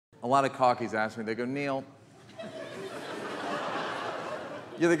a lot of cockies ask me, they go, Neal.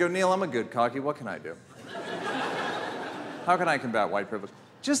 Yeah, they go, Neal, I'm a good cocky, what can I do? How can I combat white privilege?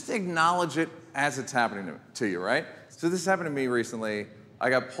 Just acknowledge it as it's happening to you, right? So this happened to me recently. I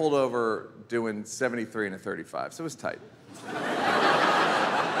got pulled over doing 73 and a 35, so it was tight.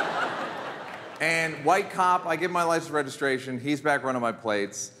 And white cop, I give my license registration, he's back running my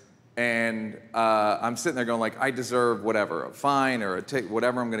plates, and I'm sitting there going like, I deserve whatever, a fine or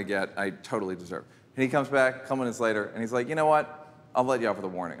whatever I'm gonna get, I totally deserve. And he comes back a couple minutes later, and he's like, you know what? I'll let you off with a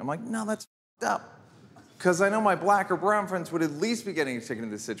warning. I'm like, no, that's f***ed up. Because I know my black or brown friends would at least be getting a ticket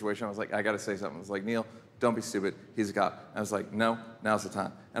in this situation. I was like, I gotta say something. I was like, Neal, don't be stupid, he's a cop. I was like, no, now's the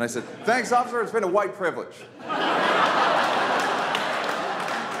time. And I said, thanks, officer, it's been a white privilege.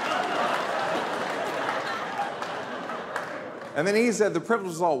 And then he said, the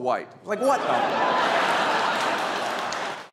privilege is all white. I was like, what?